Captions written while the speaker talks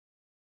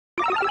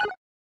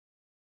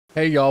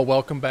Hey y'all,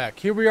 welcome back.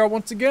 Here we are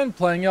once again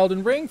playing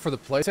Elden Ring for the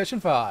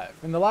PlayStation 5.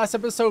 In the last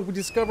episode we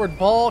discovered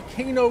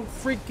Volcano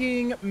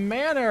freaking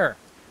Manor.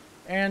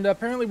 And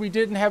apparently we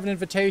didn't have an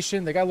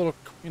invitation. They got a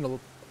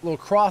little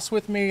cross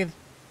with me.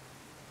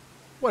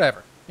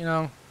 Whatever.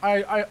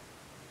 I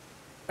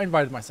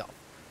invited myself.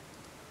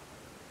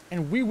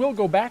 And we will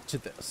go back to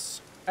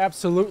this.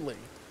 Absolutely.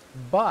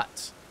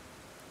 But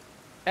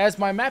as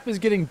my map is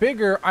getting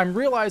bigger, I'm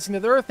realizing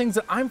that there are things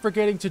that I'm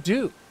forgetting to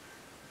do.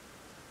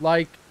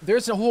 Like,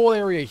 there's a whole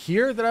area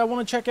here that I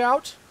want to check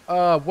out.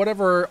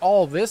 Whatever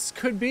all this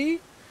could be.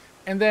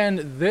 And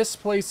then this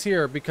place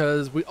here,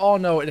 because we all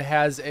know it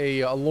has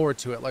a lore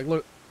to it. Like,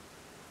 look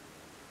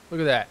at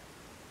that.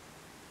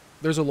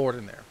 There's a lord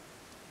in there.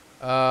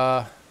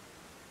 I'm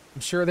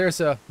sure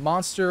there's a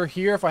monster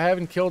here if I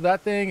haven't killed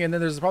that thing. And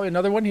then there's probably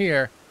another one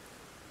here.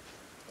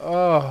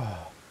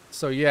 Oh.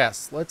 So,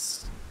 yes.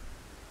 Let's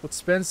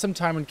spend some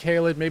time in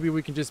Caelid. Maybe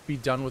we can just be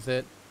done with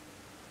it.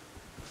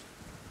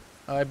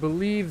 I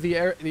believe the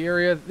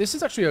area... This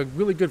is actually a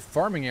really good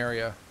farming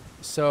area.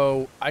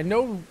 So, I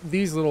know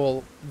these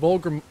little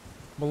vulgar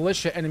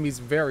militia enemies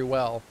very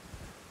well.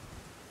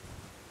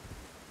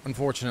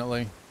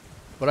 Unfortunately.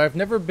 But I've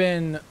never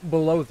been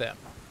below them.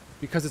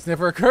 Because it's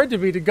never occurred to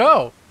me to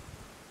go.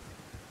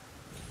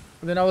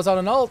 And then I was on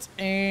an ult,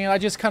 and I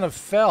just kind of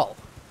fell.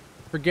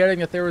 Forgetting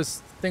that there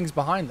was things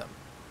behind them.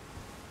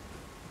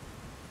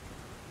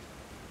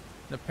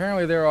 And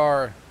apparently there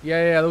are...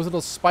 Yeah, those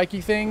little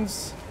spiky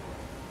things...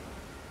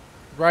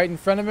 Right in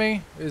front of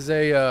me is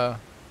a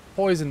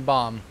poison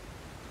bomb.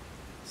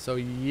 So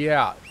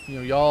yeah,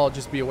 y'all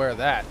just be aware of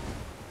that.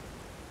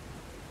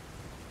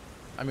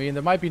 I mean,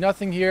 there might be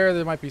nothing here.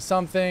 There might be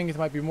something. There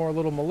might be more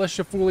little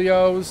militia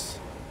folios.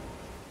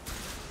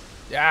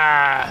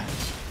 Yeah.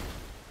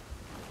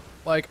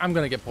 Like, I'm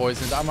gonna get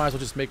poisoned. I might as well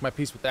just make my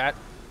peace with that.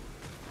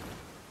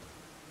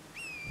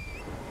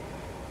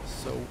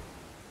 So,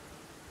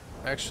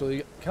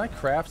 actually, can I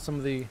craft some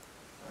of the...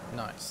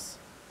 Nice.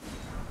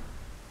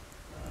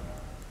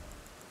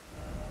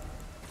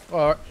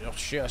 Oh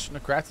shit, I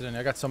shouldn't have crafted any.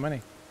 I got so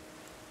many.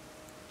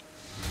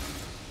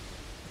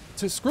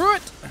 So screw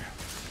it!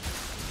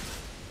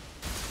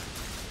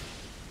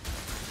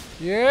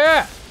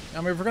 Yeah!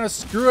 I mean, if we're gonna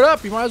screw it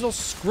up, you might as well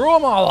screw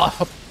them all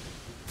up.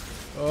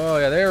 Oh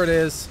yeah, there it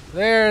is.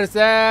 There it is.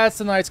 That's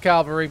the Knight's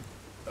Calvary.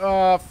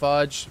 Oh,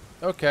 fudge.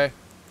 Okay.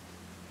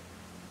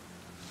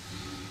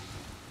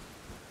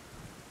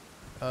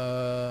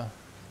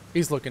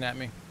 He's looking at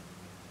me.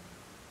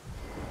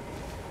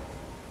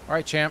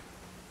 Alright, champ.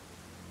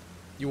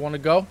 You want to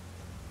go?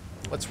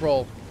 Let's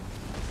roll.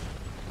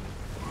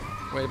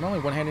 Wait, am I only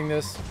one-handing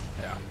this?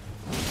 Yeah.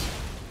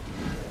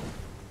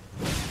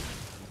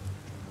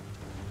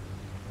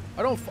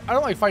 I don't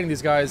like fighting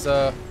these guys.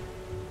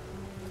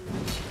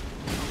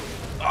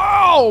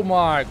 Oh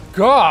my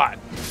god!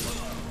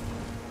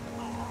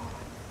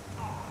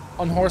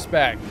 On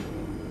horseback.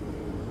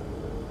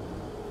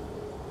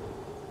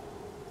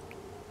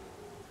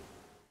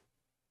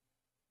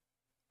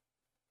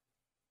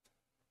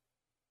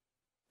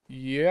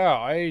 Yeah,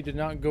 I did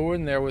not go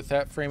in there with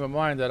that frame of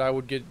mind that I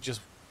would get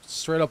just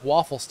straight up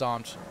waffle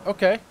stomped.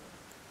 Okay.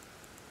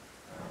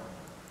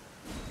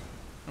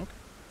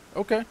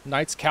 Okay.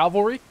 Knight's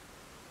Cavalry.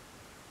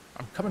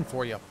 I'm coming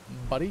for you,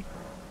 buddy.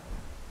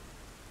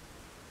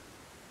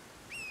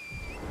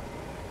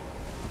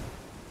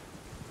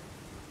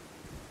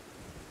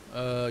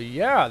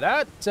 Yeah,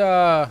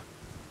 that,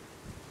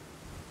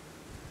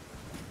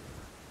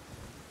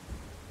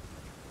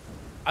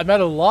 I'm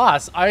at a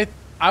loss.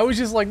 I was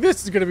just like,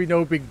 this is going to be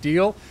no big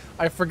deal.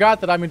 I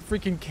forgot that I'm in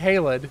freaking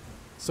Caelid.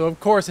 So, of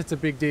course, it's a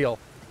big deal.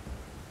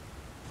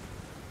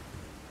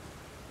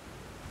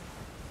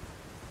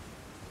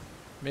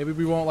 Maybe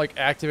we won't, like,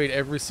 activate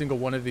every single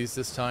one of these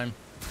this time.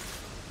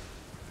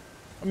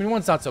 I mean,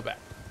 one's not so bad.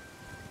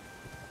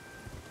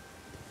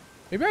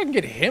 Maybe I can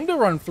get him to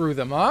run through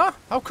them, huh?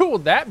 How cool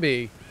would that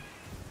be?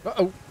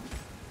 Uh-oh.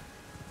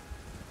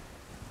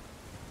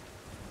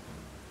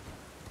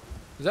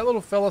 Is that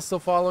little fella still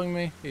following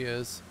me? He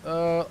is.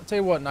 I'll tell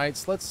you what,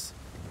 Knights.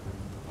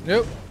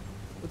 Nope.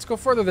 Let's go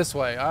further this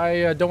way.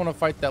 I don't want to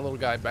fight that little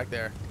guy back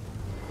there.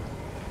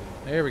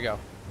 There we go.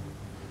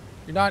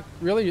 You're not...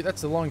 Really?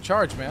 That's a long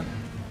charge, man.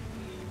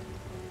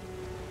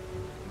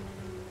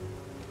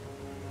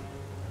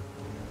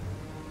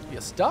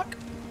 You stuck?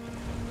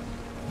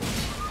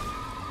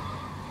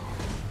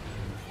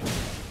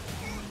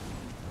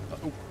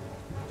 Uh-oh.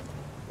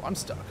 Well, I'm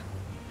stuck.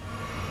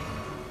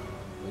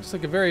 Looks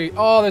like a very...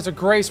 Oh, there's a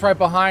grace right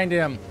behind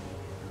him.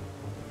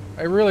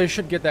 I really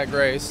should get that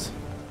grace.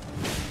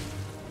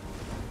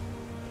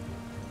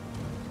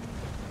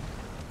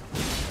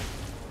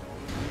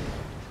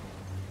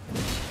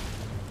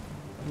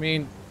 I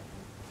mean...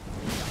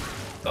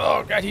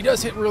 Oh, God, he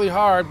does hit really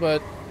hard,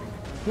 but...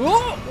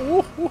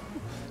 Whoa! Ooh.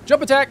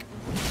 Jump attack!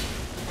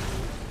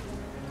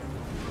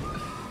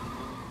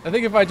 I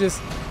think if I just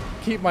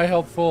keep my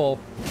health full,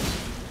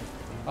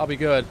 I'll be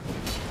good.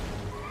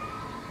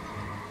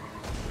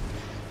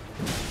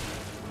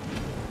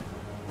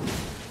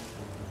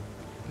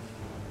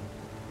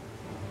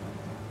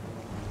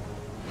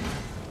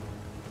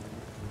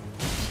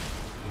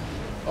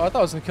 Oh, I thought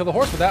I was going to kill the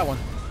horse with that one.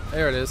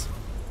 There it is.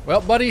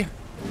 Well, buddy.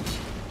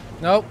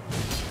 Nope.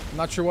 I'm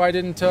not sure why I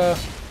didn't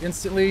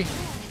instantly...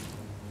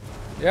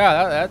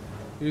 Yeah, that...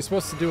 He was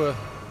supposed to do a...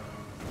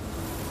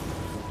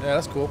 Yeah,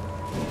 that's cool.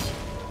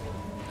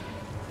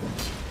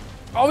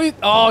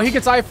 Oh, he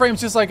gets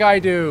iframes just like I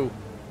do.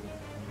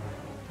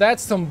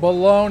 That's some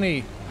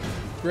baloney.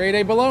 Grade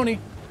A baloney.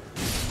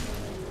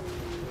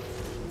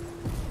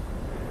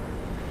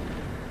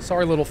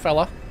 Sorry, little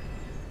fella.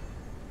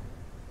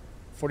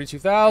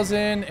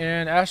 42,000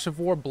 and Ash of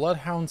War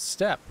Bloodhounds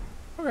Step.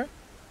 Okay.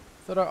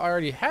 Thought I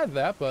already had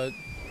that, but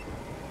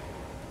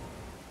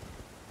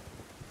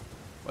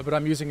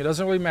I'm using it.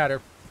 Doesn't really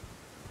matter.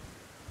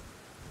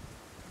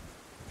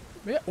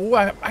 Yeah. Oh,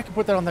 I could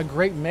put that on the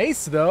Great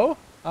Mace, though.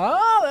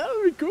 Ah, that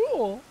would be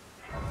cool.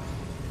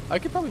 I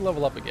could probably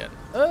level up again.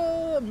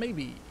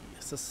 Maybe.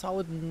 It's a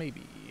solid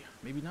maybe.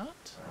 Maybe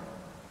not?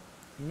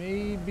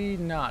 Maybe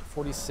not.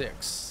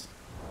 46.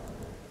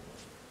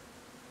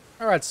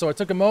 Alright, so I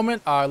took a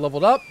moment. I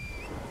leveled up.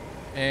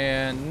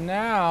 And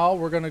now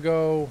we're going to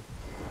go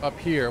up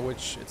here,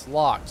 which it's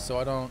locked. So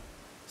I don't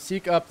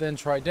seek up, then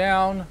try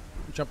down.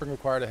 Jumping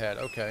required ahead.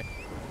 Okay.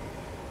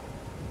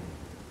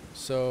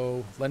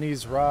 So,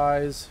 Lenne's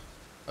Rise.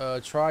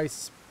 Try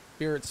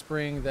Spirit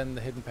Spring, then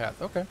the Hidden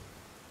Path. Okay.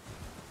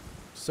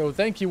 So,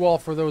 thank you all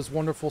for those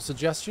wonderful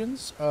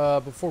suggestions.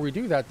 Before we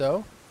do that,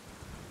 though,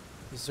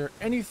 is there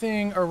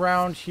anything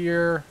around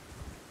here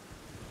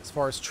as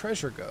far as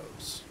treasure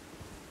goes?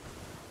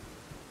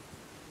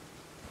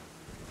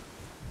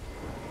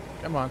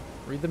 Come on.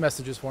 Read the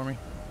messages for me.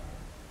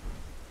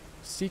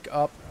 Seek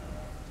up.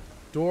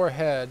 Door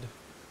ahead.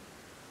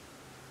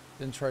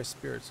 Then try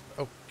spirits.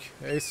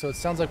 Okay, so it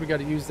sounds like we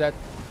got to use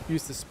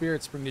the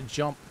spirit spring to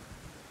jump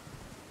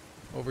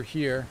over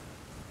here.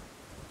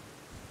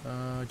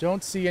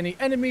 Don't see any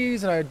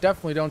enemies, and I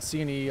definitely don't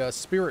see any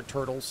spirit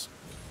turtles.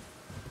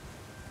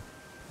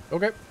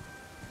 Okay.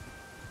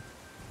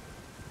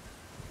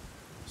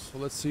 So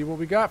let's see what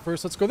we got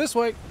first. Let's go this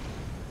way.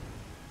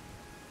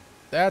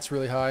 That's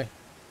really high.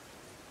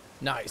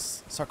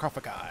 Nice.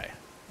 Sarcophagi.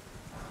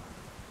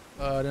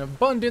 An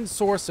abundant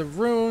source of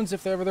runes,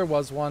 if ever there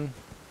was one.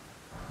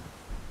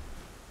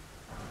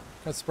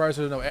 Kind of surprised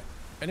there's no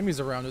enemies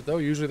around it, though.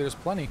 Usually there's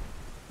plenty.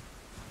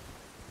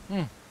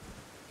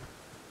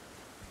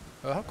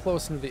 How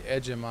close into the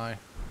edge am I?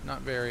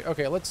 Not very.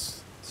 Okay,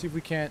 let's see if we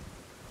can't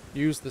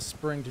use the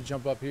spring to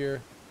jump up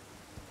here.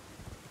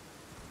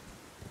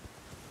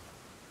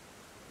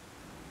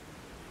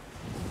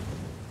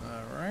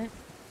 Alright.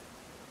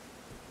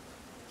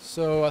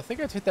 So, I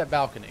think I'd hit that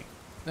balcony.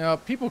 Now,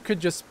 people could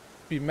just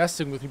be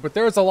messing with me, but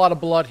there's a lot of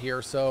blood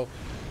here, so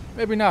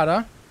maybe not,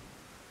 huh?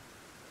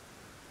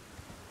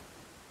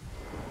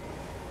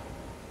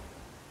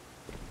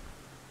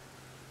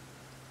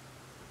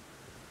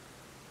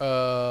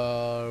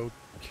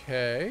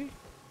 Okay.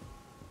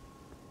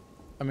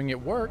 I mean, it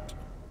worked.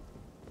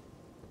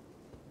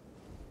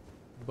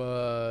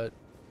 But...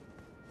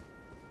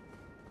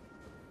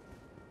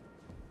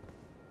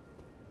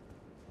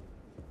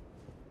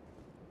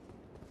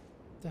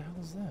 what the hell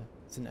is that?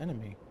 It's an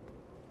enemy.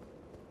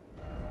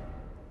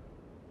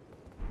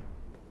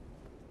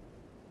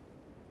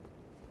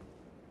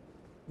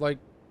 Like,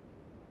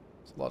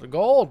 it's a lot of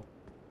gold.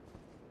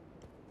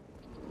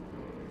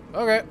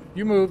 Okay,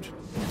 you moved.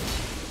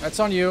 That's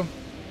on you.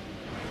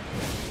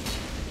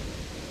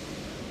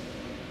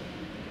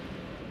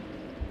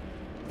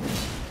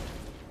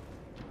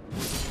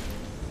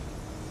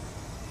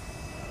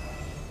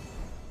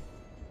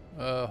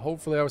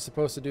 Hopefully I was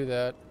supposed to do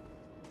that.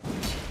 I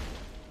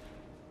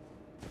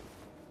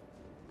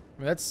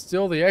mean, that's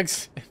still the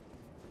exit.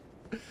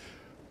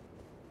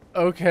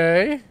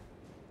 Okay.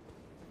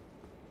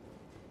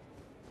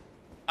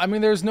 I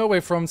mean, there's no way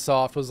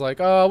Fromsoft was like,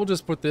 oh, we'll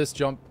just put this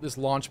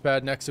launch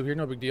pad next to here.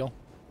 No big deal.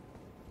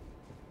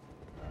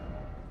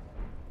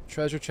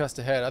 Treasure chest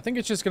ahead. I think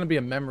it's just going to be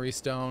a memory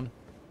stone.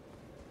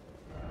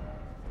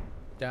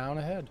 Down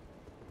ahead.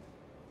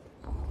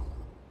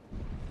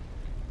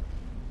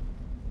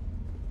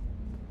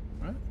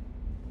 Alright.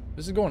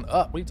 This is going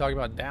up. What are you talking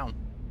about? Down.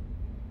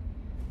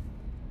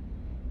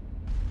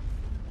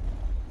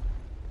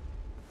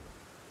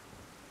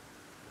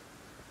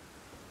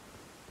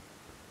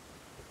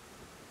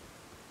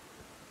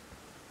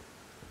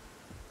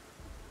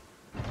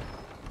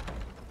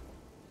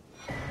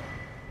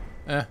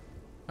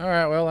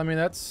 Alright, well, I mean,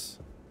 that's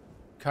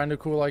kind of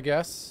cool, I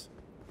guess.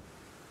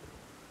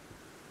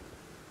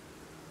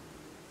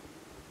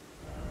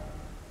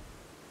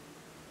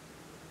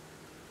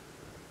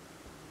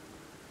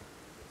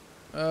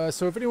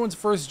 So if anyone's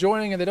first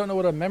joining and they don't know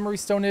what a memory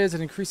stone is,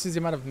 it increases the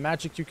amount of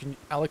magic you can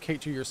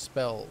allocate to your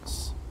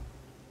spells.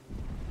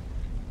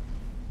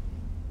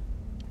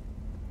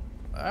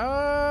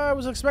 I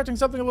was expecting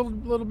something a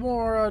little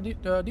more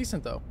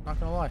decent, though. Not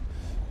gonna lie.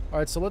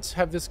 Alright, so let's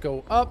have this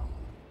go up.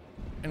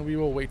 And we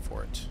will wait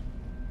for it.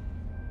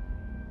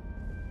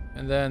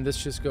 And then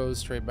this just goes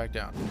straight back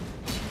down.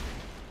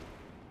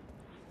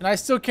 And I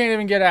still can't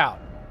even get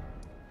out.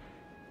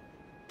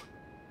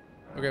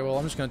 Okay, well,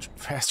 I'm just going to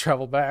fast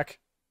travel back.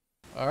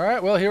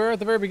 Alright, well, here we're at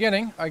the very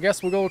beginning. I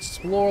guess we'll go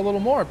explore a little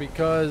more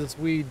because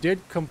we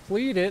did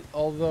complete it,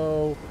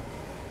 although...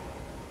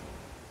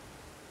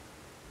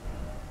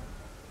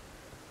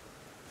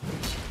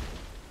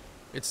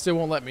 it still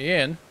won't let me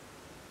in.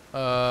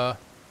 Yeah,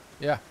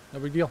 no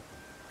big deal.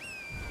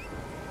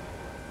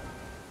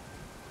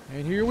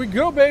 And here we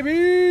go,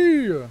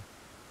 baby!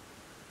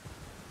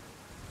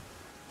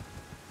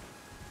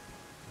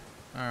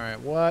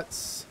 Alright,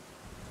 let's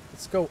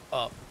go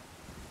up.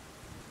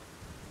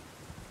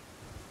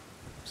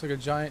 Looks like a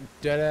giant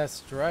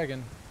dead-ass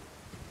dragon.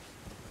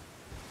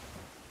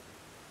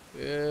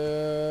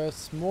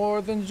 It's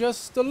more than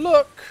just a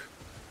look.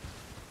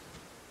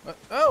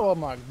 Oh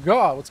my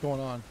god, what's going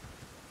on?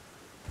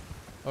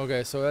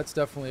 Okay, so that's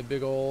definitely a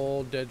big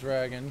old dead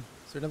dragon.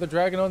 Is there another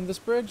dragon on this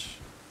bridge?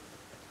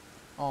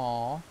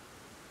 Aww.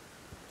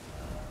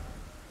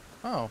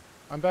 Oh,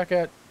 I'm back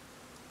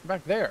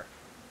there.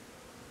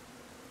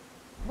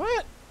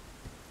 What?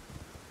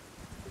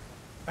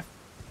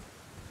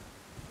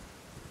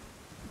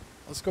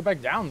 Let's go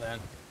back down then.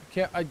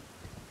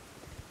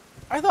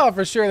 I thought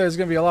for sure there's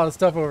gonna be a lot of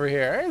stuff over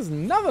here. There's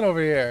nothing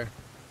over here.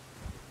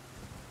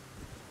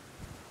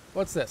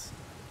 What's this?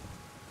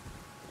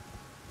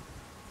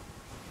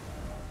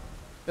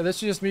 Yeah, this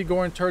is just me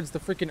going towards the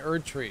freaking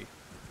Erd tree.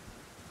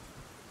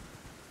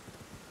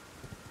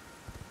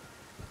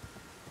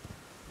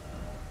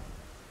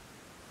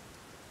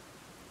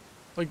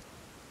 Like,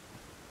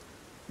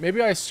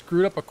 maybe I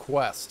screwed up a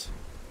quest.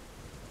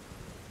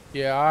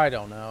 Yeah, I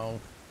don't know.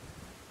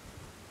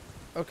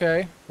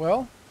 Okay,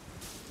 well.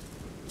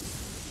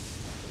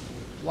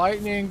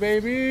 Lightning,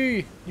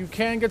 baby! You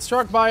can get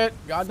struck by it.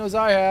 God knows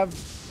I have.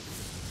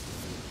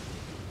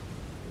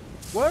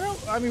 Well,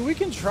 I mean, we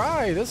can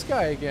try this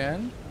guy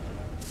again.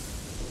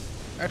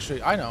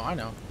 Actually, I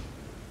know.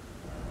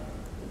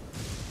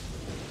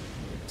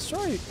 Let's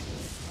try.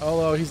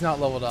 Although he's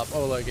not leveled up.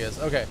 Oh, like is.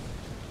 Okay.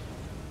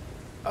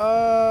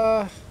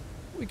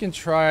 We can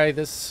try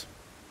this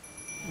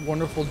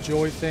wonderful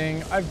joy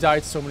thing. I've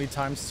died so many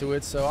times to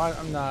it, so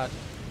I'm not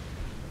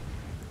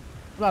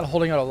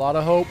holding out a lot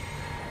of hope.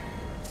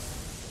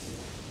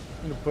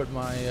 I'm gonna put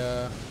my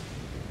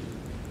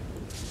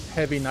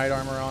heavy knight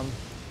armor on.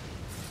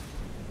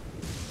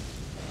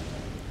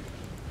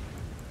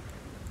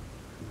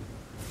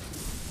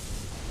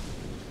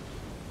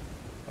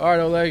 Alright,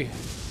 Oleg.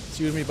 It's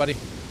you and me, buddy.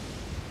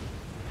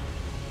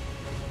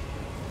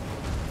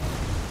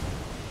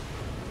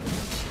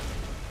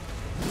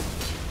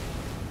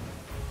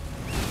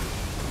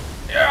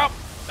 Yep,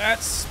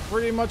 that's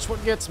pretty much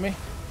what gets me.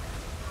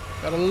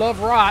 Gotta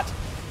love rot.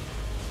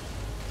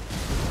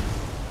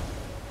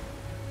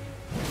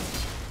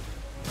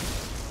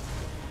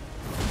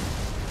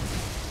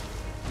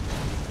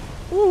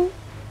 Ooh.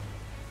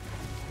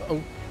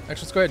 Uh-oh. Actually,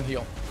 let's go ahead and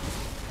heal.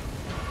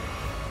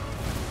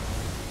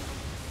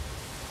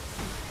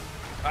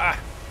 Ah.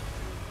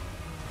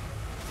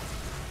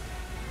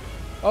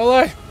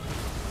 Ole!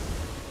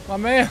 My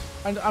man!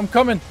 I'm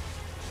coming.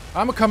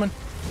 I'm a-coming.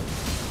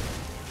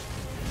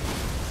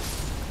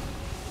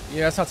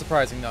 Yeah, that's not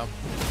surprising, though.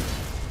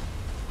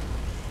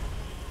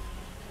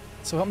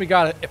 So help me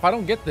God, if I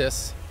don't get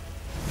this,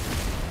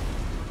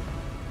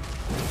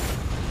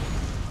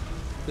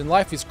 then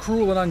life is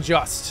cruel and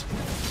unjust.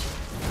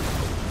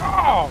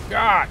 Oh,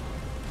 God!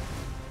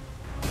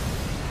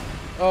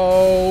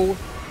 Oh...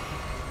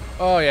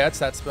 oh, yeah, it's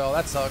that spell.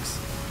 That sucks.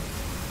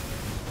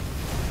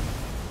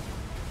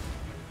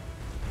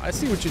 I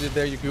see what you did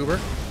there, you goober.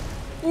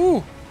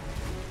 Ooh!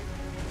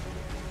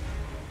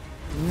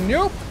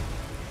 Nope!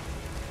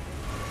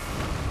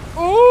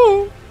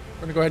 Ooh!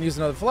 We're gonna go ahead and use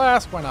another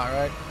flask. Why not,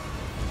 right?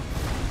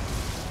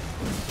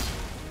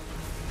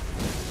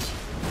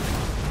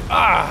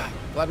 Ah!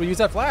 Glad we used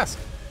that flask.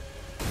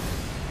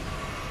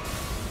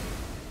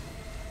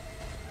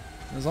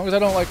 As long as I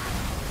don't, like,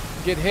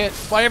 get hit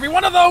by every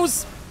one of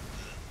those!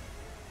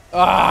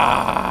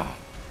 Ah!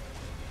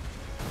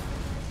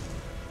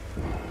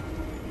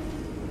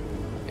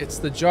 It's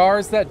the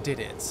jars that did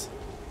it.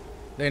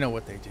 They know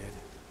what they did.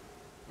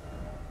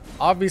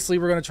 Obviously,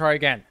 we're going to try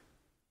again.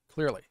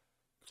 Clearly.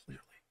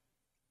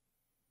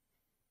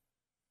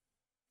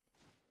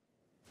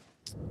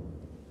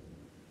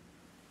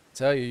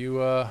 Tell you,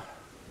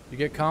 you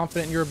get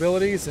confident in your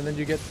abilities, and then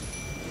you get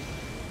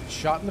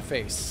shot in the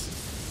face.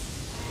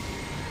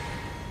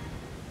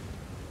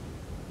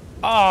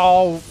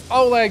 Oh,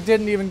 Oleg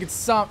didn't even get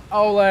some.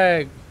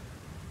 Oleg.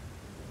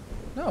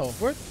 No,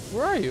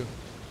 where are you?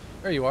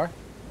 There you are.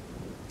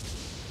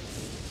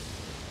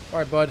 All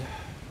right, bud.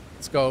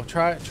 Let's go.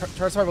 Try to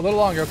survive a little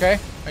longer, okay?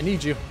 I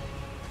need you.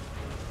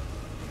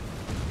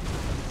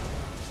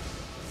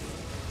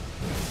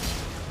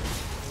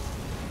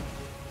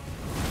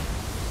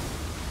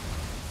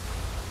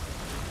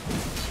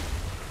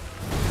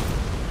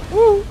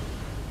 Woo!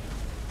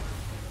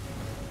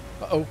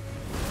 Uh-oh.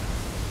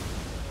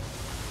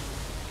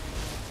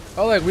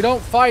 Oleg, we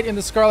don't fight in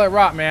the Scarlet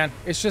Rot, man.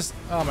 It's just...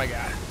 oh my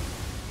god.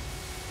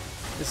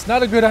 It's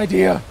not a good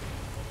idea.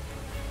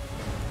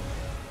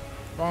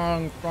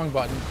 Wrong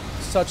button.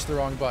 such the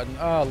wrong button.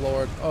 Oh,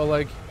 Lord.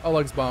 Oleg.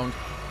 Oleg's boned.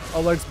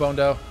 Oleg's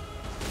boned-o.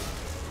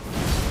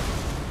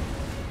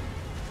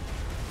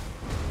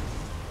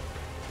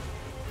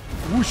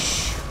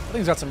 Whoosh. That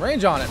thing's got some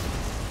range on it.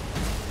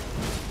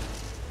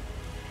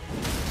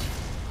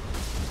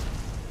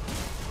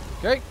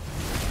 Okay.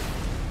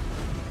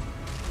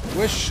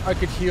 Wish I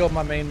could heal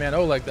my main man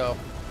Oleg, though.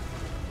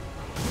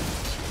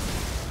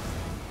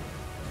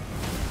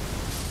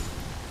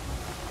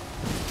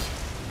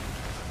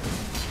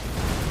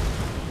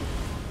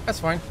 That's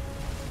fine.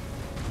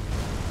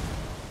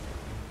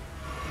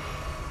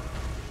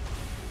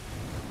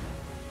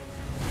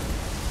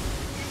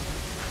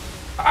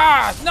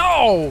 Ah,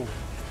 no!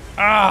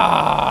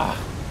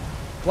 Ah!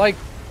 Like...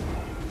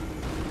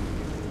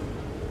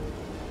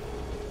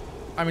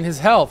 I mean, his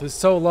health is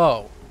so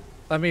low.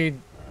 I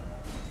mean...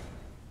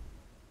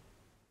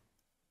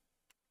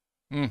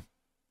 I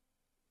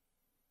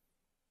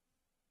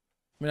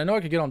mean, I know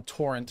I could get on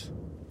Torrent.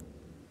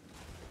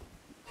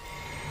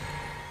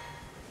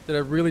 Did I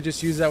really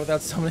just use that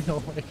without summoning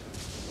away?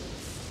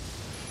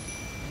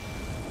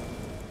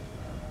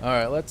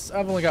 Alright, let's...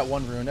 I've only got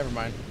one rune. Never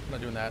mind. I'm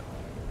not doing that.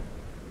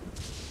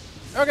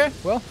 Okay,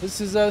 well, this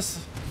is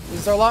us.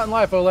 This is our lot in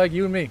life, Oleg.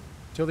 You and me.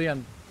 Till the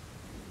end.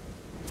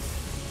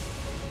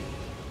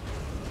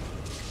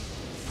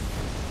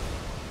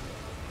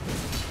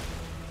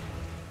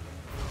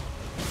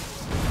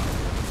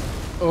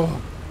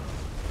 Oh.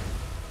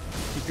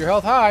 Keep your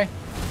health high.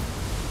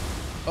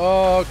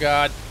 Oh,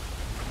 God.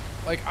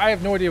 Like, I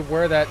have no idea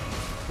where it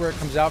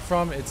comes out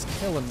from. It's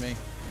killing me.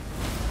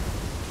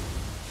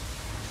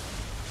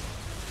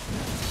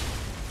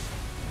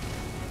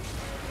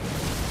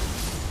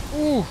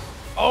 Ooh.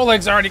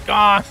 Oleg's already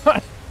gone.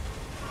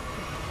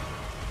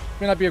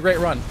 May not be a great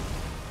run.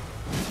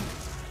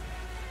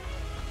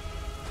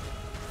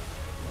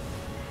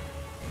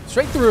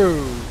 Straight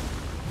through.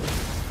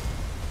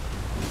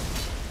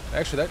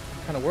 Actually, that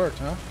kind of worked,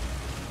 huh?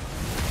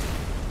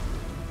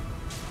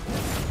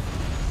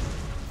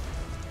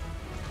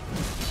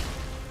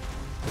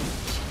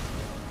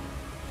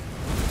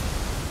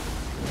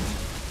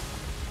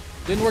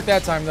 Didn't work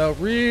that time, though.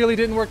 Really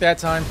didn't work that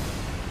time.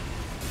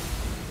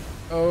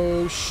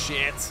 Oh,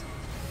 shit.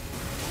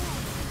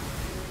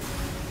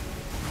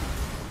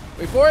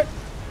 Wait for it.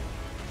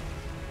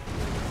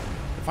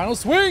 The final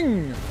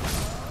swing.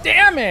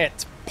 Damn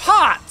it.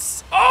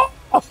 Pots. Oh.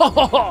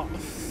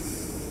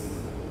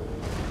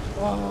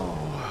 Oh.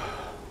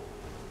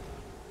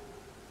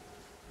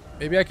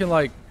 Maybe I can,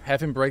 like,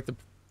 have him break the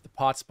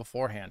pots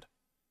beforehand.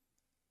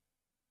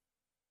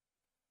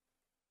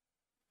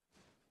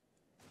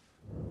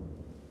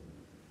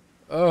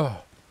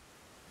 Oh.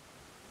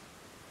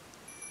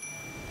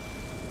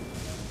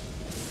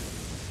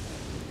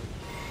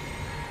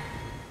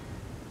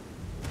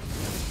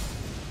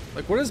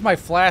 Like, what does my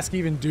flask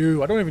even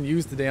do? I don't even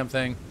use the damn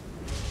thing.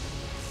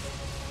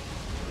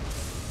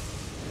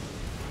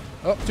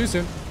 Oh, too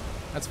soon.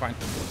 That's fine.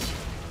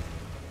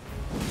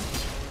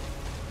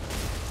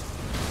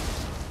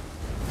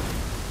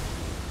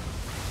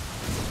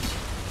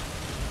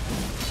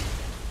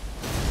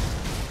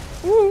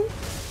 Woo!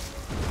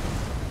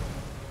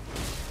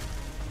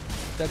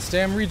 That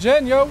stam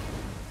regen, yo!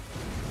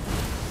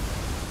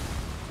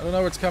 I don't know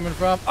where it's coming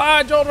from. Ah,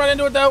 I jolt right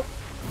into it, though!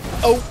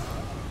 Oh!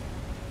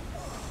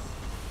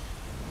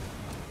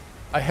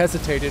 I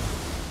hesitated.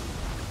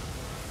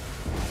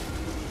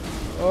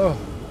 Oh.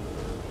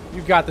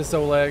 You got this,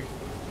 Oleg.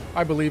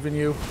 I believe in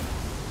you.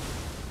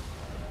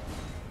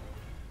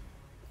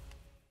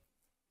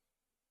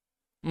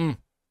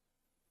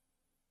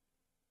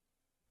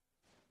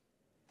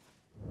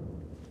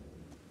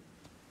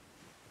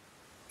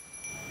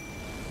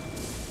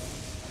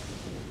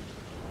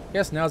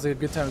 Guess now's a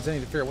good time as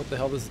any to figure out what the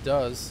hell this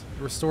does.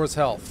 It restores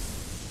health.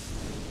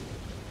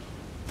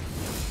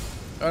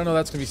 I don't know if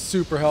that's going to be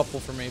super helpful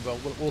for me, but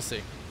we'll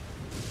see.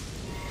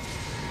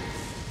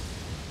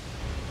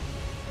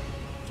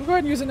 So we'll go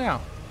ahead and use it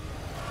now.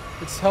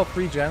 It's health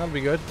regen, that'll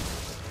be good.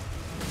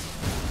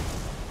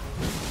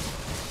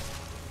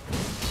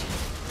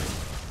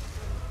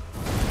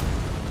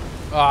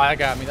 Oh, that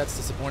got me. That's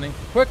disappointing.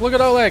 Quick, look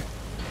at Oleg!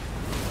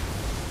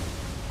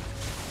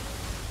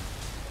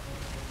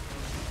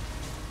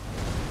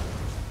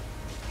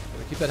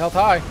 Gotta keep that health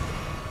high.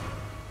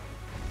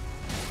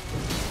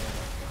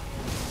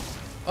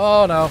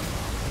 Oh no.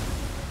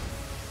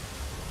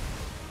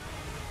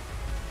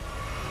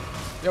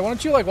 Yeah, why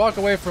don't you like walk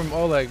away from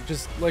Oleg?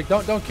 Just like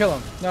don't kill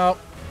him. No.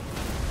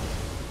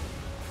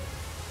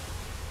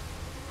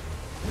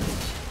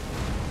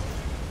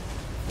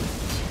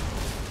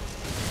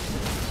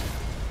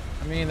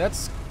 I mean,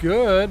 that's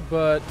good,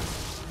 but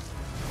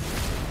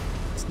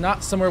it's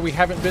not somewhere we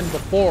haven't been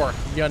before,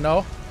 you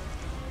know?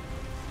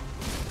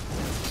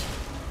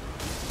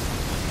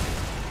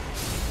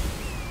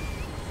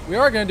 What we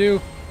are gonna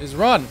do is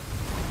run.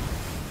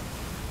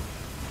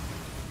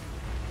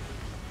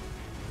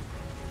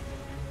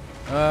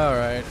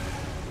 Alright.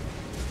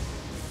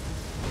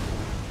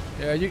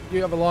 Yeah,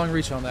 you have a long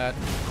reach on that.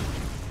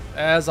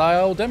 As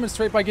I'll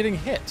demonstrate by getting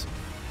hit.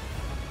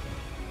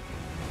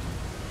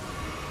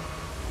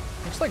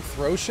 just like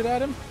throw shit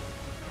at him?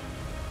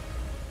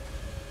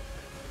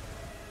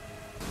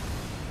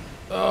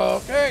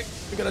 Okay,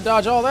 we gotta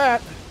dodge all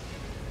that.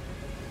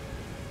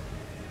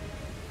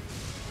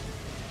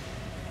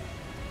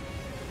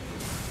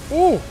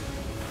 Ooh!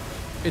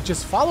 It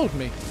just followed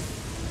me.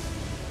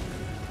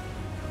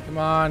 Come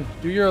on,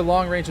 do your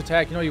long range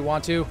attack. You know you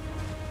want to.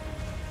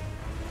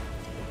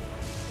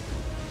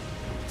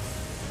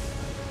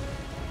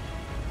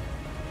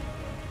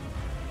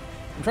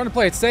 I'm trying to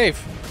play it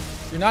safe.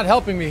 You're not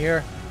helping me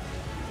here.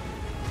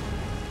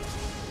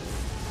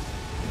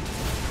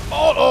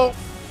 Oh!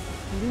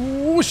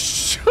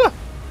 Whoosh!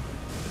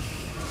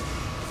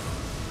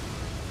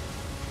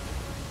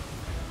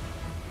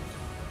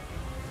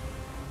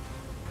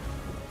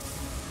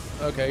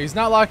 Okay, he's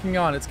not locking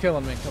on. It's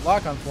killing me.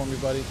 Lock on for me,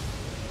 buddy.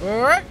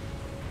 Alright.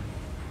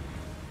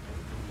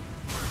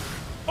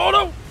 Oh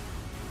no!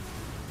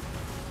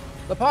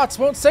 The pots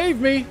won't save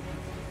me!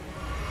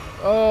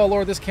 Oh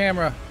lord, this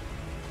camera.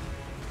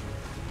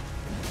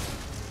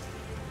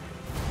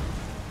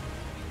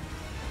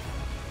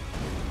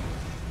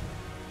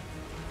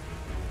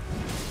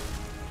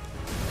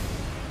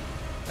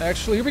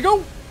 Actually, here we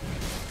go!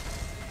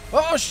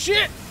 Oh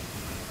shit!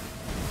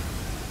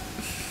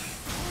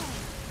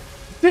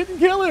 Didn't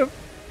kill him!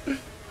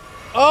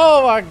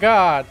 Oh my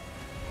god!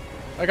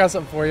 I got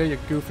something for you, you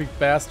goofy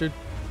bastard.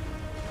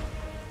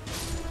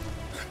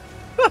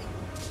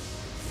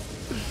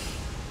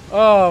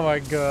 Oh my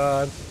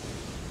god.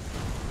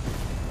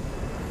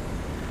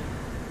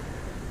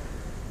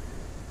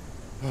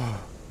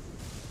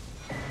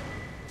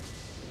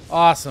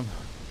 Awesome.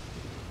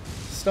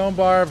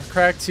 Stonebarb,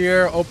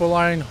 Cracktear,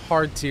 Opaline,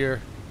 Hardtear.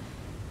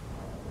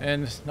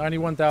 And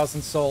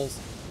 91,000 souls.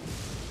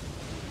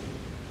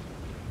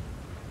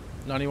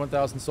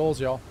 91,000 souls,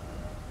 y'all.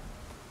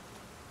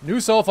 New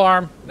soul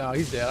farm. No,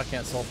 he's dead. I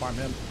can't soul farm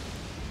him.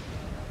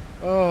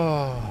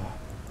 Oh.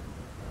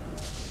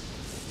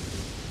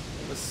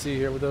 Let's see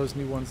here what those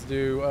new ones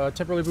do.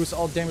 Temporarily boosts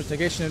all damage,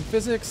 negation, and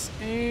physics,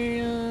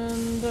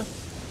 and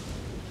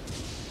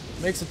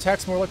makes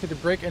attacks more likely to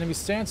break enemy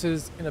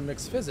stances in a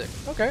mixed physic.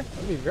 Okay, that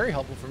would be very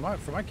helpful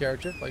for my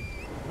character, like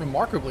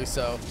remarkably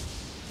so.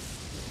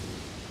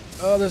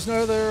 There's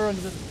another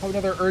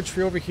urge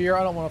tree over here.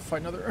 I don't want to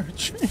fight another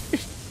urge tree.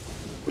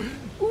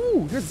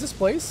 Ooh, here's this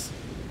place.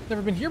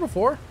 Never been here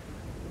before.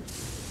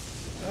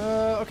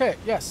 Okay,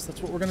 yes,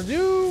 that's what we're gonna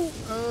do.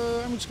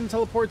 I'm just gonna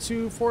teleport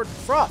to Fort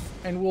Froth,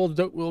 and we'll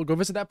go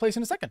visit that place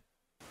in a second.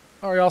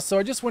 All right, y'all. So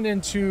I just went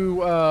into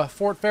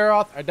Fort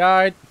Feroth. I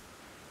died.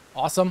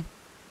 Awesome.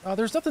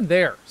 There's nothing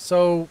there.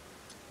 So,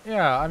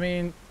 yeah, I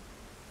mean,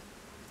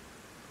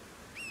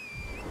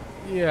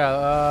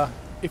 yeah.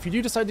 If you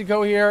do decide to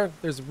go here,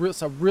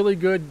 there's a really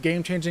good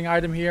game-changing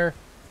item here.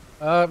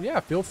 Yeah,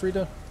 feel free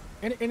to.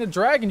 And a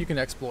dragon you can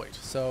exploit.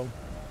 So,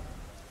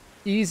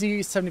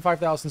 easy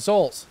 75,000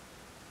 souls.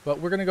 But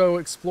we're gonna go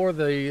explore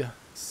the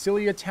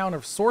Sellia town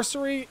of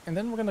Sorcery, and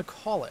then we're gonna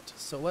call it.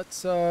 So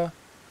let's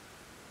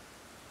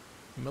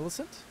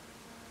Millicent?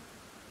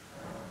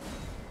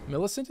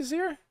 Millicent is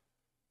here?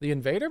 The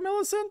invader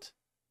Millicent?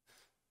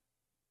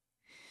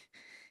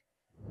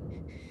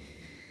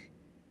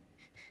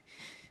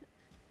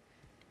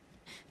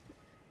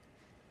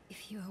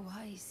 If you are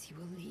wise, you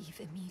will leave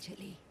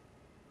immediately.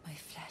 My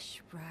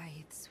flesh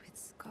writhes with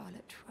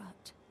scarlet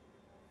rot.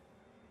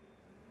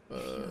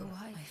 If you are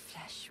wise, my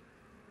flesh.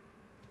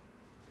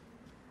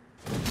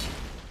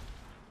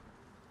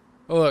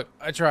 Oh, look,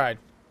 I tried.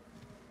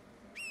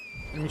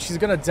 I mean, she's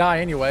gonna die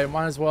anyway.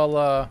 Might as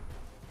well,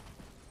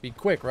 be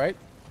quick, right?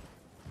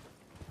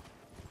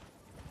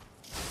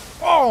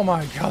 Oh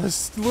my god,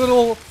 this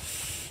little...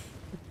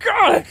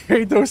 God, I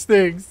hate those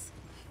things.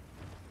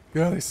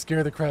 God, they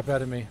scare the crap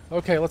out of me.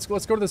 Okay, let's go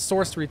to the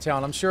sorcery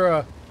town. I'm sure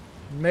a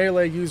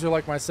melee user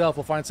like myself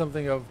will find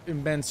something of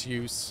immense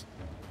use.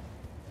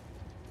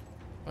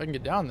 I can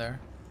get down there.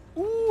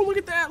 Ooh, look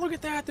at that! Look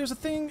at that! There's a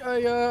thing.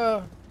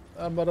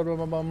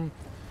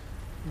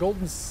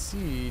 Golden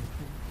seed.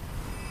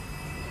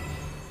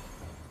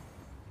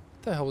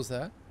 What the hell was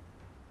that?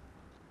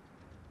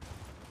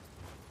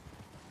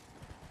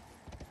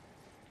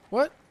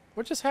 What?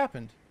 What just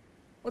happened?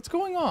 What's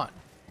going on?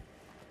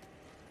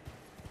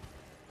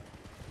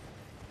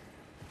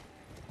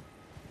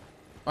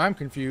 I'm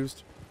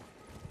confused.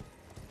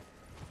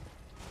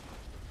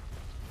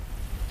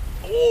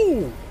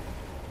 Ooh!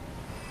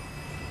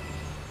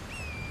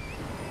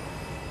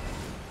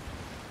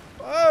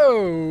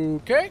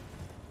 Okay.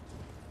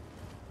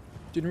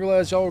 Didn't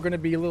realize y'all were going to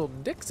be little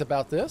dicks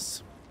about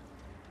this.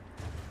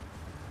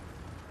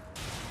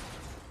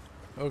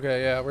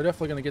 Okay, yeah, we're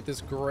definitely going to get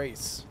this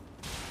grace.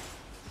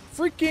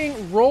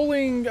 Freaking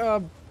rolling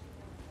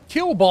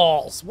kill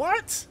balls.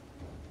 What?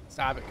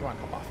 Stop it. Come on,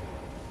 hop off.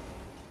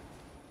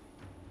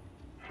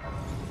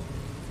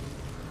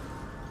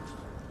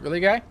 Really,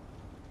 guy?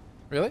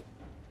 Really?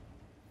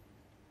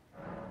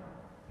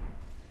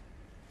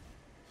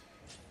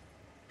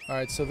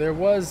 Alright, so there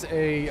was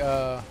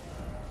a,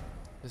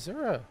 is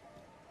there a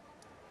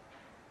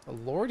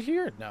lord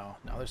here? No,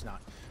 no, there's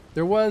not.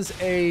 There was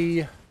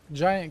a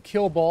giant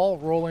kill ball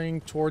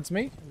rolling towards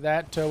me.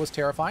 That was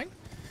terrifying.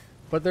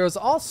 But there's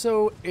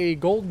also a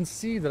golden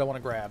seed that I want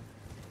to grab.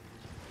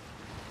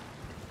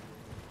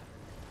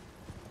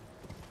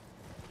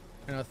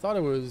 And I thought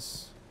it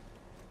was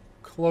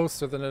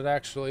closer than it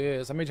actually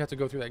is. I may have to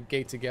go through that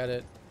gate to get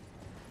it.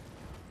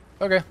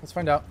 Okay, let's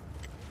find out.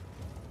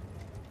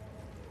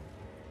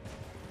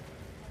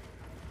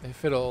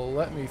 If it'll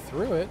let me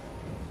through it.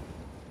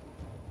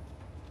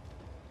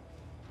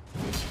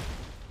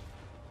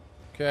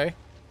 Okay.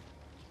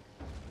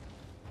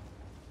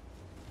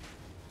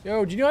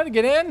 Yo, do you know how to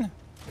get in?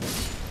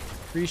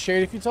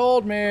 Appreciate if you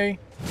told me.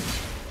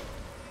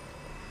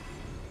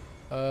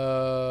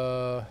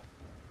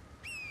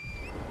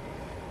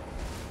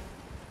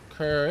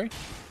 Okay.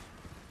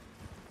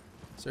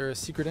 Is there a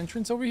secret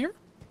entrance over here?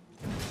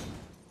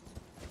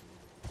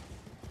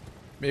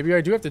 Maybe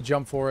I do have to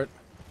jump for it.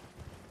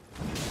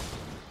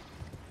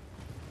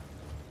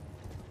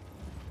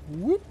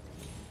 Whoop.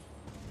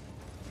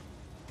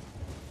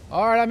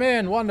 Alright, I'm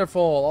in.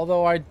 Wonderful.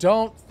 Although I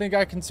don't think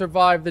I can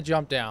survive the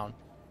jump down.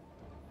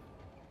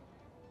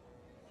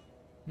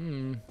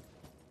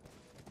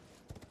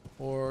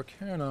 Or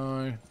can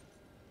I?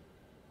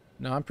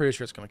 No, I'm pretty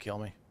sure it's going to kill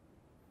me.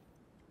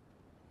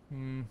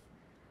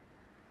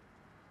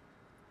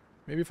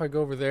 Maybe if I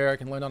go over there, I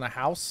can land on a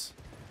house.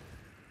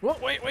 Whoa,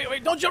 wait.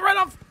 Don't jump right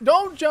off.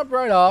 Don't jump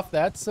right off.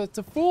 It's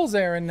a fool's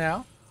errand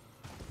now.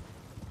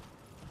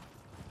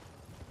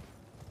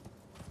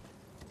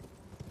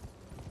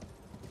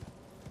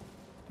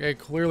 Okay,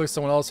 clearly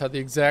someone else had the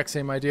exact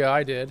same idea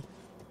I did.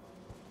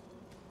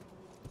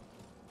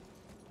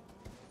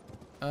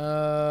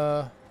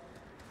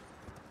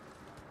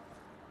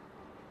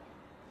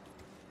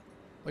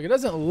 Like, it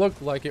doesn't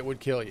look like it would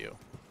kill you.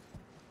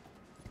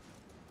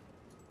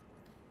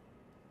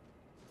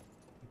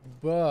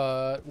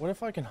 But what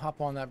if I can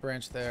hop on that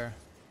branch there?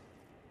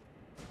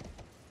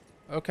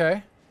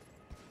 Okay.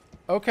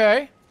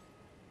 Okay.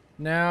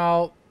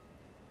 Now,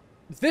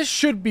 this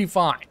should be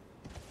fine.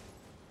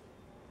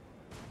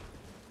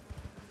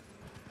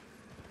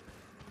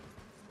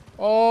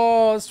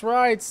 Oh, that's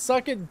right.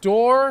 Suck it,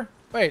 door.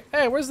 Wait,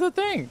 hey, where's the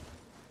thing?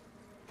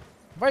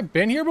 Have I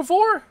been here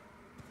before?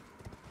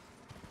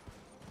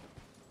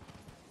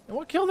 And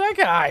what killed that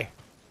guy?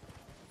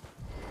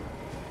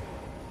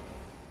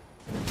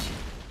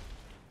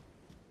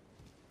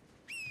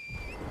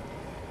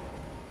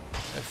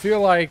 I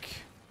feel like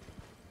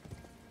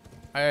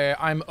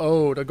I'm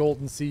owed a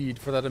golden seed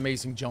for that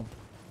amazing jump.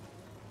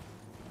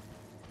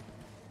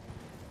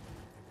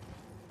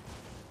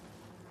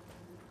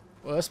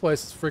 Well, this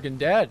place is freaking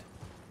dead.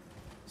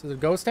 Is it a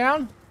ghost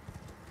town?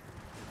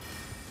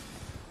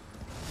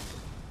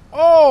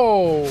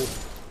 Oh!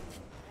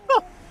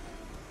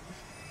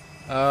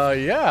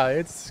 Yeah,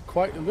 it's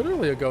quite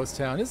literally a ghost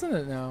town, isn't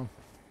it now?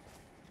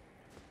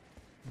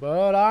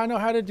 But I know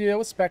how to deal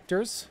with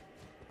specters.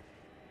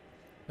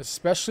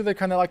 Especially they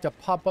kind of like to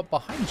pop up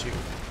behind you.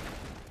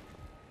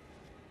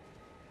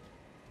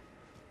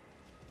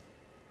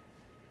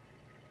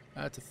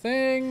 That's a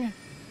thing.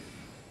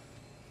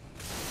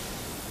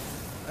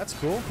 That's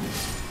cool.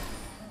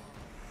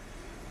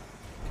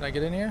 Can I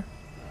get in here?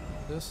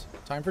 This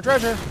time for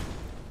treasure.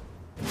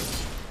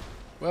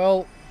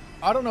 Well,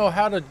 I don't know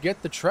how to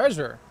get the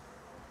treasure.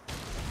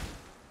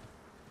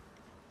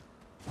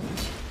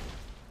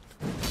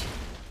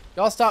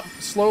 Y'all stop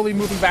slowly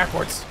moving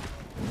backwards.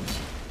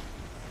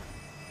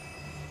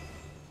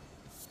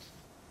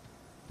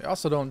 They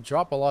also don't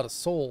drop a lot of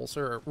souls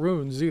or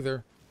runes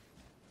either.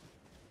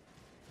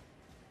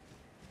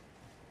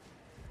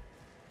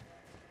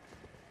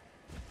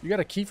 You got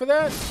a key for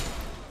that?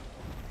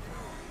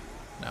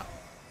 No.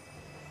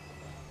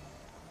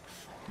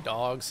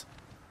 Dogs.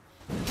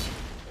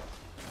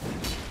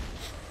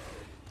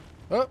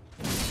 Oh.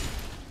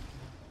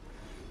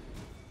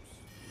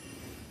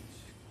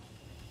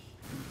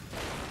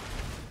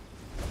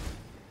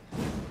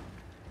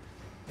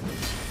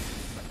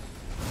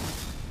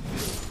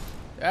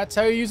 That's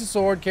how you use a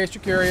sword, in case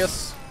you're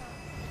curious.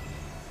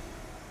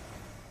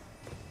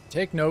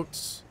 Take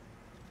notes.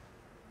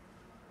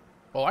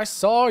 Oh, I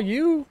saw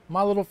you,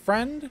 my little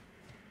friend.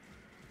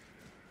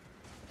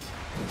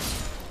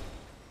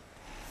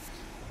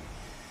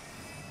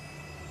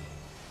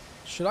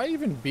 Should I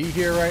even be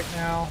here right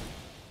now?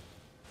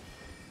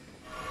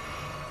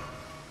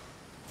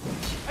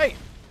 Hey!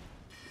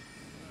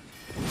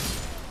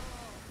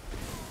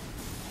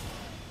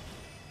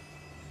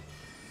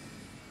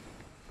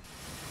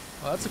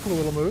 Oh, that's a cool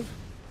little move.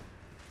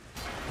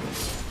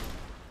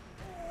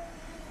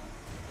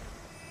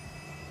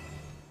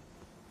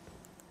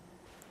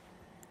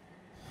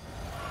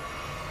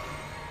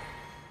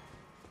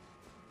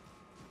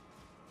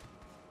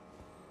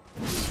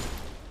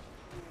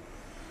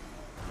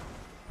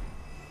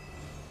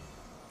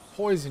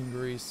 Poison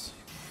grease.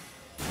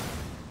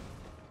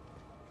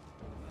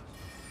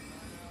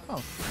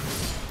 Oh.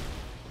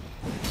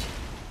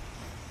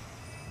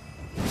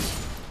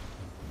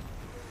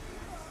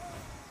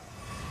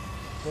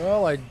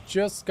 Well, I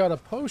just got a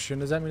potion.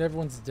 Does that mean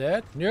everyone's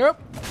dead?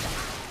 Nope.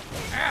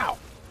 Ow!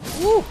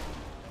 Woo!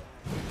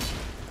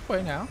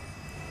 Wait now.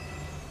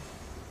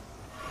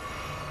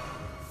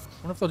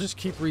 I wonder if they'll just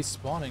keep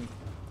respawning.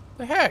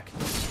 The heck?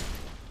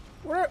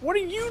 What are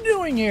you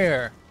doing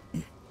here?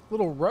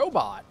 Little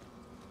robot.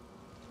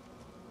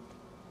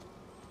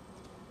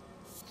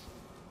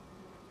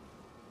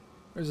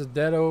 There's a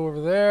deado over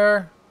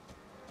there.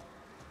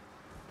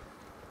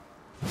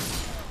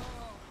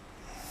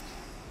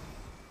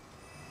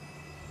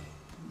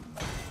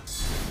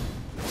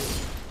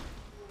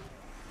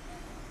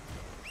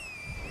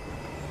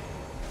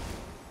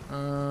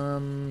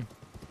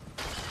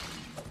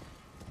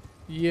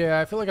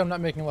 Yeah, I feel like I'm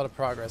not making a lot of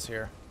progress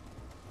here.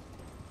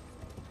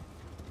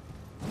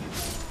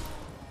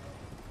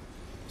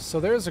 So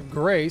there's a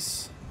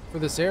grace for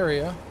this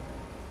area.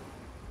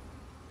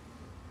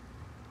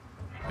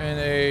 And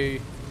a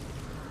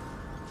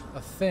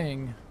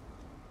thing.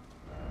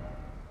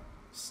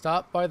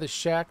 Stop by the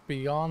shack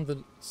beyond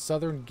the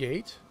southern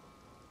gate?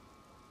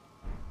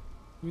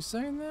 Who's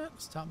saying that?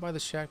 Stop by the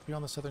shack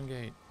beyond the southern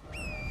gate.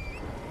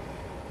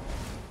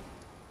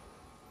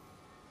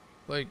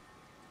 Like...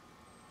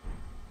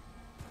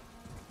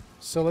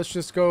 So let's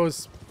just go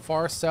as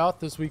far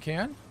south as we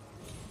can.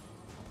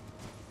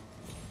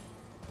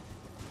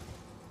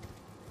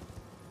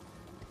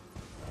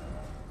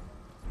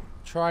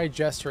 Try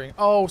gesturing.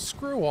 Oh,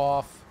 screw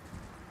off.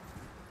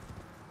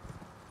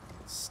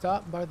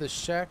 Stop by the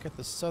shack at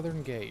the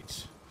southern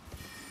gate.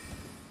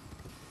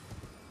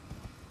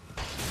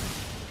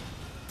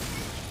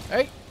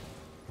 Hey!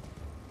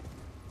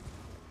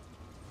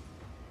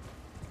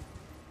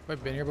 Have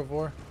I been here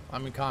before?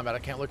 I'm in combat. I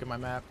can't look at my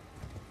map.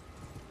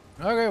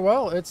 Okay,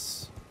 well,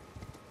 it's...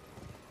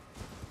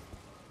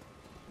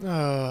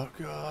 Oh,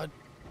 God.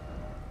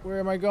 Where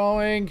am I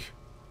going?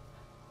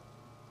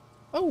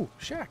 Oh,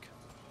 shack.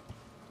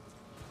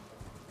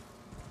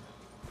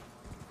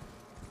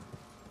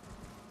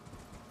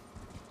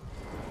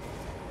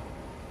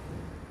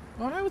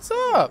 Oh, hey, what's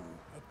up?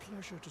 A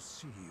pleasure to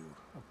see you.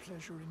 A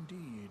pleasure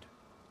indeed.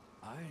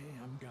 I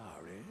am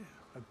Gowry,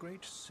 a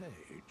great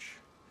sage.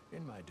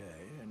 In my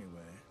day,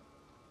 anyway.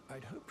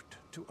 I'd hoped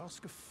to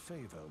ask a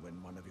favor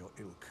when one of your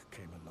ilk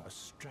came along. A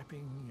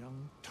strapping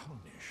young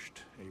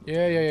tarnished.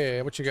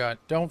 Yeah. What you got?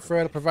 Don't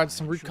fret, I'll provide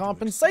some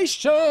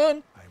recompensation!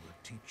 I will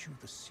teach you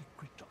the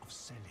secret of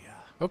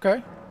Sellia.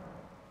 Okay.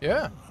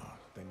 Yeah.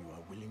 Then you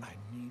are willing. I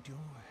need your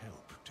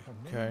help. Her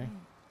Okay.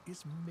 name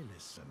is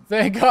Millicent.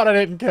 Thank God I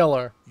didn't kill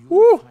her. You Woo!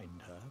 will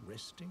find her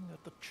resting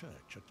at the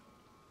church at...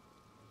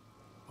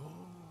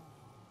 Oh,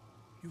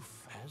 you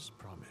as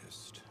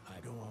promised.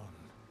 I go on.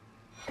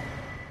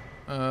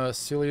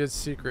 Celia's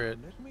secret.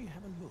 Let me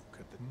have a look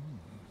at the...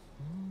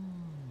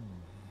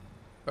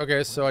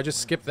 Okay, so I just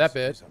skipped that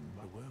bit.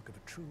 The work of a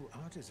true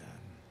artisan.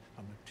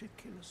 A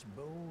meticulous,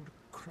 bold...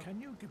 Can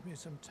you give me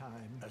some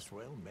time? As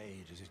well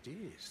made as it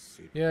is.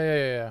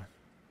 Yeah.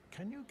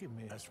 Can you give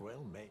me as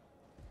well made?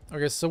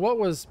 Okay, so what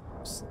was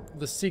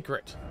the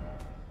secret?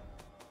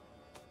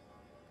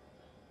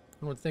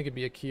 I would think it'd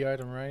be a key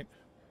item, right?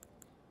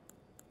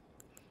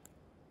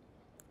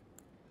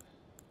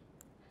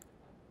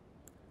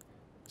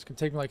 It's gonna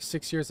take me like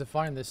 6 years to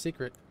find this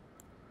secret.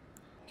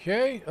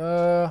 Okay,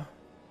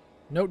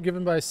 note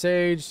given by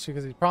Sage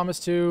because he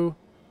promised to.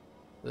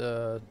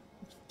 The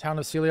town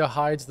of Sellia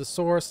hides the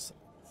source.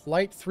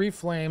 Light 3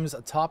 flames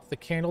atop the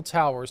candle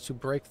towers to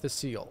break the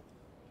seal.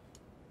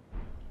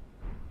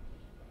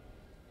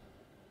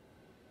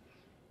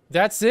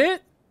 That's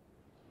it?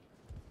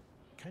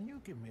 Can you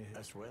give me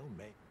as well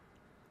made?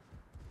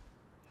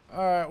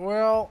 Alright,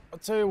 well, I'll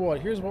tell you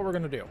what. Here's what we're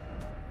going to do.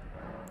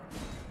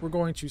 We're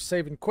going to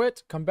save and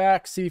quit, come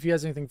back, see if he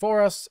has anything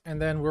for us,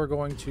 and then we're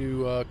going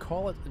to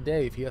call it a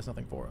day if he has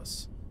nothing for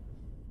us.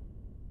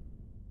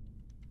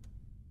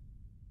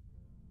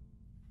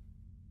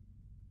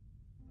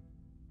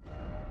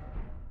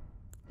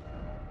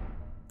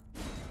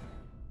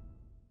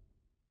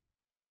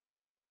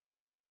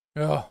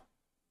 Oh,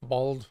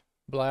 Bald,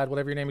 Blad,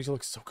 whatever your name is, you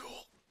look so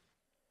cool.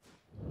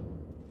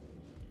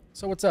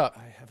 So what's up?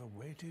 I have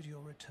awaited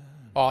your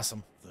return.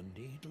 Awesome. The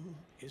needle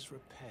is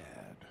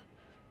repaired.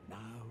 Now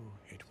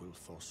it will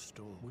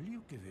forestall. Will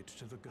you give it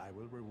to the guy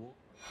will reward?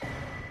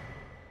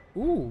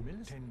 Ooh.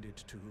 Tended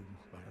to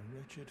by a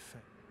wretched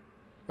fate.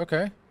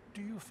 Okay.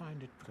 Do you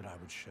find it that I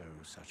would show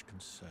such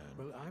concern?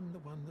 Well, I'm the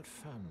one that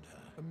found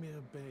her, a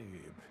mere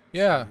babe.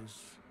 Yeah. She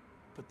is,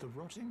 but the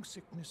rotting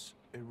sickness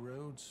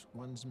erodes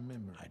one's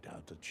memory. I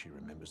doubt that she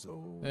remembers.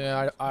 Oh,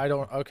 Yeah, I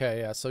don't. Okay,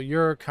 yeah. So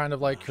you're kind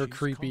of like her she's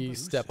creepy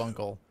convoluted. step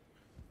uncle.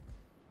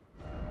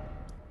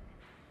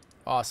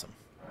 Awesome.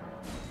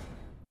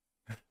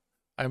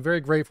 I'm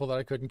very grateful that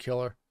I couldn't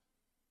kill her.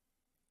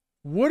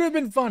 Would have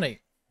been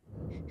funny.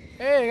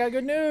 Hey, I got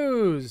good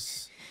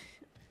news.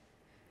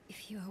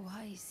 If you are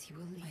wise, you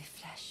will leave my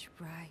flesh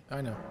bright.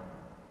 I know.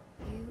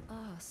 You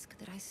ask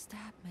that I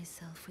stab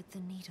myself with the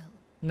needle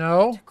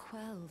No. to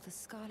quell the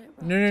scarlet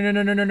rot.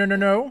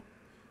 No.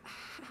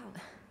 How?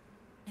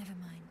 Never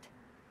mind.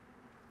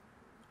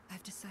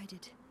 I've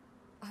decided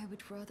I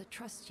would rather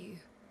trust you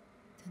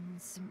than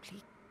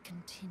simply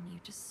continue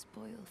to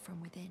spoil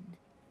from within.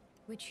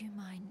 Would you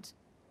mind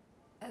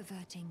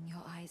averting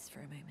your eyes for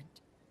a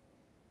moment?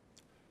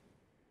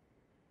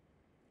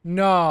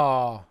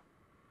 No.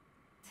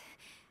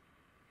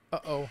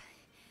 Uh-oh.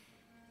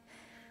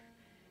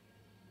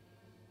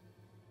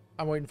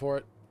 I'm waiting for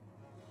it.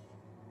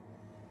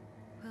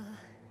 Well,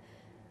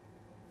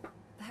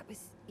 that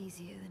was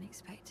easier than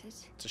expected.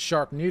 It's a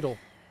sharp needle.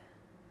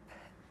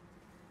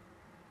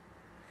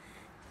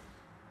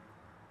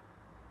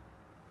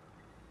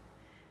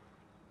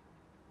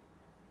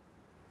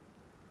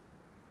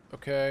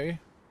 Okay.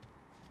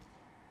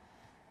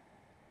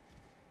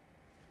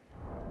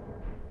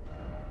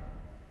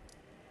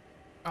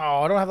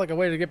 Oh, I don't have like a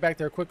way to get back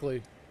there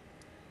quickly.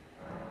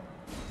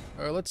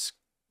 Alright, let's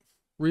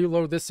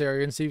reload this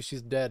area and see if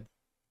she's dead.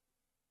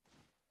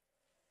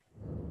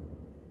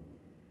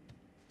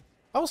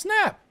 Oh,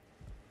 snap!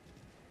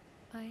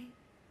 I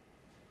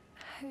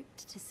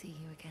hoped to see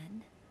you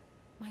again.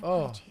 My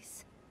Oh.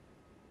 apologies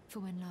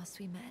for when last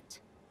we met.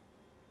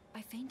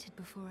 I fainted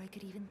before I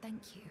could even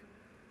thank you.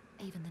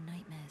 Even the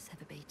nightmares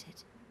have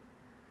abated.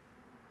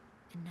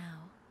 And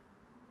now,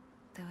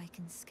 though I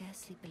can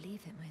scarcely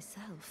believe it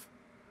myself,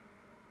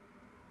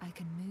 I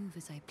can move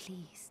as I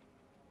please.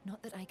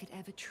 Not that I could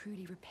ever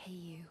truly repay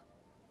you,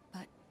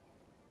 but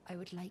I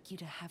would like you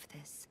to have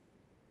this.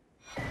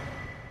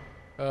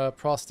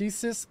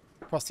 Prothesis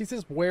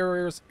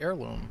wearer's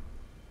heirloom.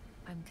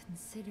 I'm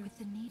considering with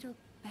the needle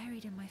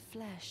buried in my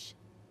flesh.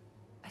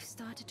 I've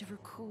started to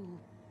recall,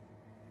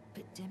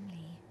 but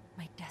dimly,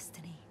 my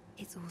destiny.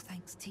 It's all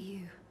thanks to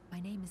you. My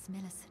name is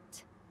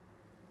Millicent.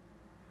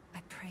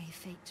 I pray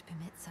fate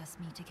permits us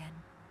meet again.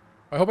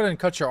 I hope I didn't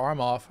cut your arm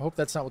off. I hope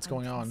that's not what's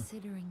going on.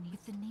 Considering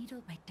with the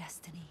needle my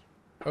destiny.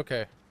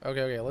 Okay.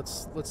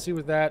 Let's see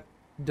what that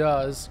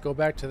does. Go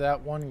back to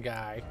that one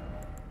guy.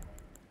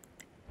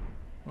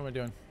 What am I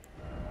doing?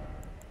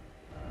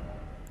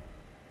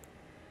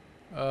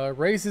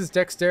 Raises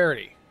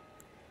dexterity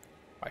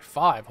by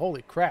 5.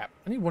 Holy crap!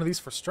 I need one of these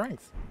for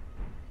strength.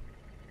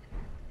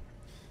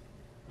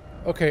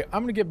 Okay,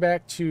 I'm gonna get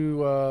back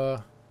to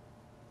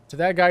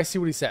that guy. See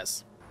what he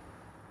says.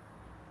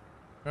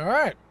 All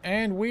right,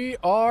 and we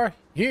are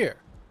here.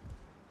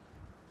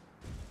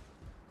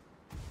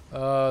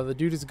 The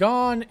dude is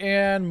gone,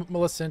 and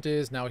Millicent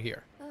is now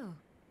here. Oh,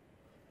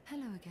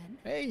 hello again.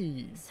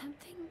 Hey.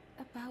 Something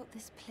about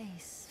this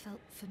place felt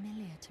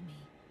familiar to me,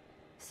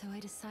 so I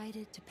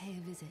decided to pay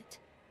a visit,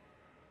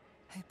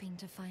 hoping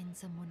to find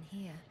someone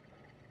here,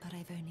 but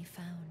I've only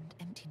found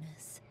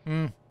emptiness.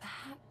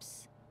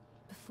 Perhaps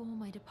before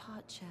my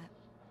departure,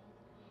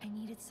 I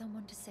needed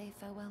someone to say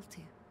farewell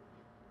to.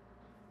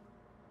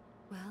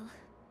 Well,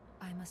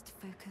 I must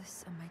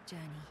focus on my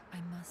journey. I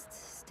must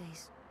stay.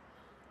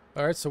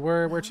 All right, so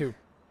where to?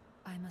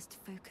 I must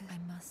focus.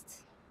 I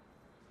must.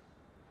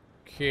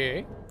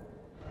 Okay.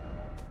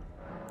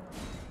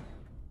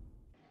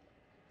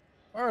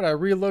 All right, I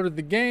reloaded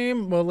the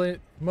game.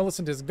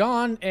 Millicent is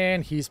gone,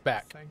 and he's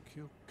back. Thank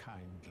you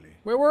kindly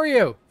Where were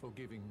you? for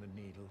giving the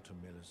needle to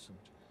Millicent.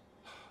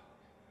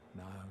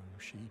 Now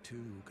she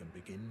too can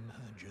begin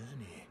her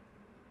journey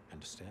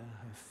and stare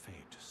her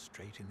fate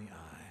straight in the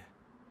eye.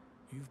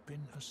 You've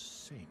been a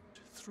saint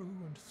through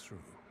and through.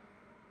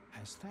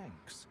 As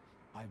thanks,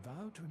 I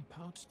vow to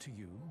impart to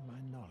you my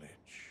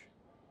knowledge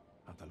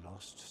of the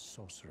lost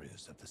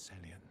sorceries of the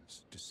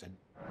Sellians descent.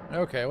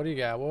 Okay, what do you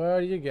got? What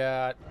do you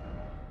got?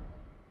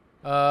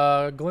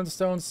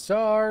 Glintstone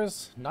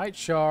Stars, Night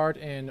Shard,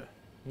 and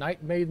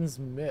Night Maiden's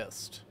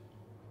Mist.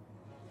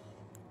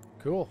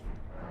 Cool.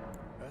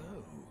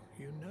 Oh,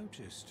 you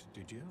noticed,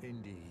 did you?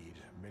 Indeed,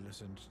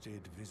 Millicent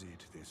did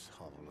visit this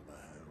hovel of a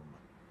home.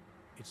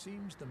 It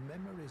seems the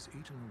memories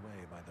eaten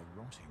away by the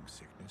rotting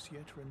sickness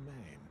yet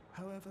remain.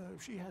 However,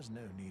 she has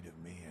no need of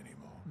me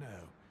anymore.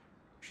 No,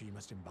 she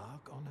must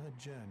embark on her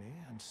journey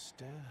and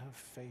stare her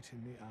fate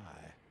in the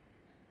eye.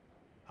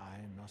 I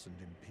mustn't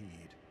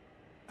impede.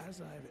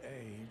 As I've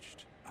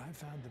aged, I've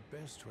found the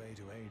best way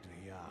to aid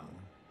the young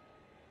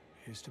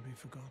is to be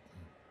forgotten.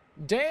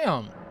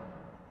 Damn.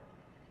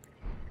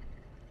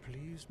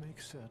 Please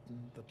make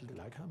certain that,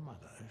 like her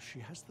mother, she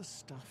has the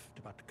stuff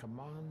but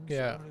commands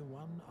Yeah. only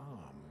one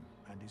arm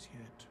and is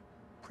yet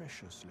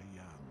preciously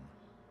young.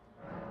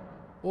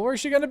 Well, where's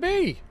she gonna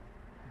be?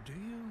 Do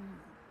you...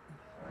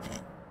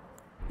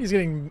 He's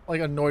getting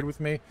like annoyed with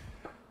me.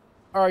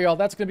 All right, y'all.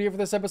 That's gonna be it for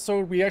this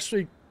episode. We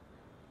actually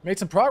made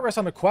some progress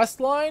on the quest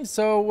line,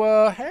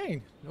 so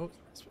hey,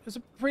 it's a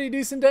pretty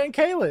decent day in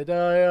Caelid.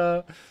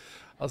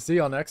 I'll see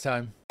y'all next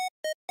time.